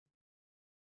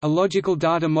A logical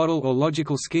data model or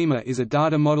logical schema is a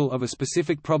data model of a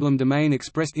specific problem domain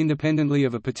expressed independently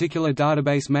of a particular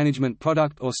database management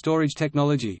product or storage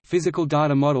technology, physical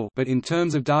data model, but in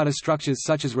terms of data structures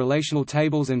such as relational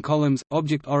tables and columns,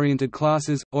 object-oriented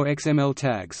classes, or XML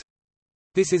tags.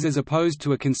 This is as opposed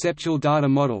to a conceptual data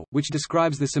model, which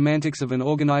describes the semantics of an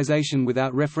organization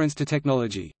without reference to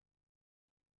technology.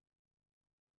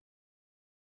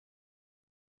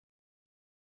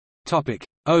 Topic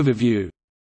Overview.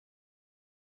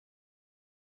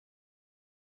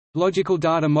 Logical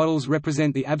data models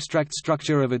represent the abstract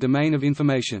structure of a domain of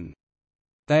information.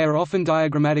 They are often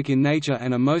diagrammatic in nature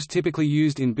and are most typically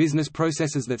used in business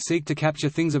processes that seek to capture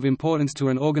things of importance to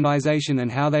an organization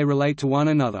and how they relate to one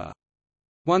another.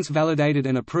 Once validated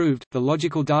and approved, the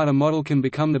logical data model can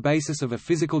become the basis of a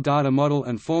physical data model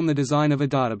and form the design of a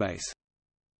database.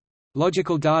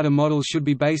 Logical data models should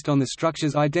be based on the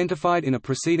structures identified in a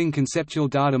preceding conceptual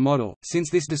data model, since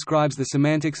this describes the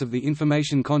semantics of the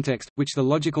information context, which the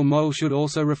logical model should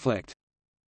also reflect.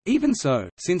 Even so,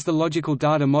 since the logical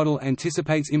data model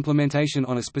anticipates implementation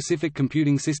on a specific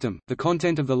computing system, the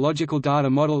content of the logical data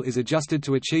model is adjusted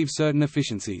to achieve certain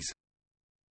efficiencies.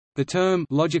 The term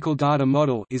logical data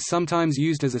model is sometimes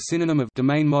used as a synonym of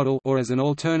domain model or as an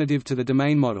alternative to the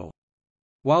domain model.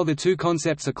 While the two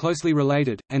concepts are closely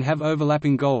related, and have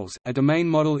overlapping goals, a domain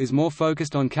model is more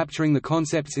focused on capturing the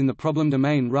concepts in the problem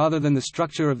domain rather than the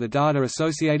structure of the data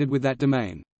associated with that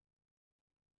domain.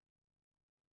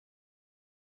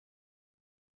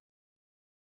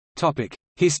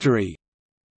 History.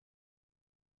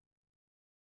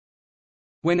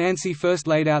 When ANSI first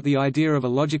laid out the idea of a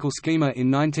logical schema in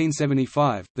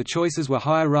 1975, the choices were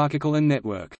hierarchical and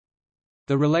network.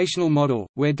 The relational model,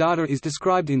 where data is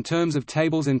described in terms of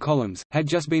tables and columns, had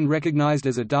just been recognized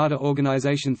as a data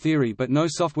organization theory, but no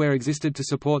software existed to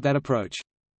support that approach.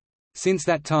 Since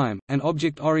that time, an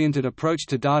object-oriented approach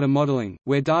to data modeling,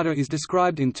 where data is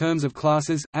described in terms of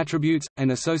classes, attributes,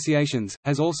 and associations,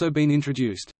 has also been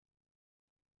introduced.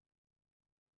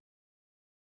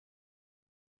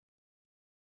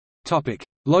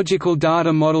 Logical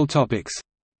data model topics.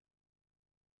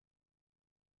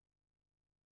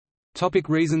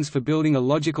 Reasons for building a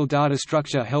logical data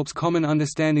structure helps common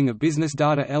understanding of business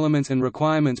data elements and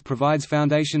requirements, provides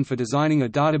foundation for designing a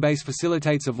database,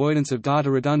 facilitates avoidance of data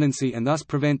redundancy and thus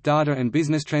prevent data and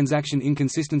business transaction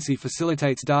inconsistency,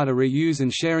 facilitates data reuse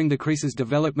and sharing, decreases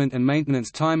development and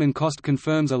maintenance time and cost,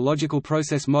 confirms a logical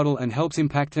process model and helps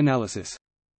impact analysis.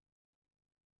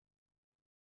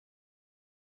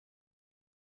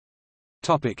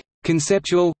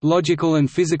 Conceptual, logical and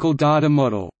physical data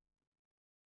model.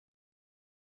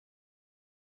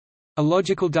 A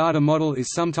logical data model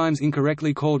is sometimes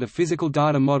incorrectly called a physical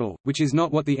data model, which is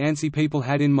not what the ANSI people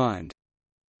had in mind.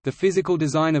 The physical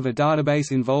design of a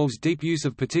database involves deep use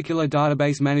of particular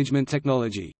database management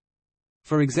technology.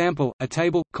 For example, a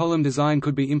table-column design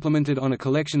could be implemented on a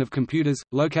collection of computers,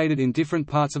 located in different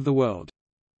parts of the world.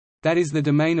 That is the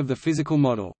domain of the physical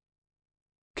model.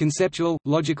 Conceptual,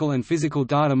 logical and physical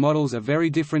data models are very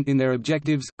different in their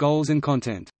objectives, goals and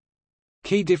content.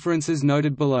 Key differences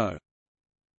noted below.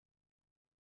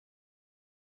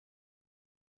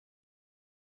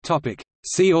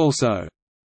 See also: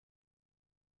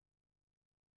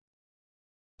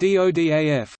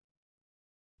 DODAF,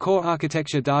 Core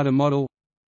Architecture Data Model,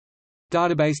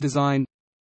 Database Design,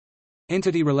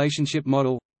 Entity Relationship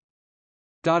Model,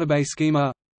 Database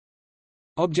Schema,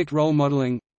 Object Role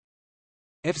Modeling,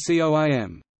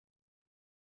 FCOIM.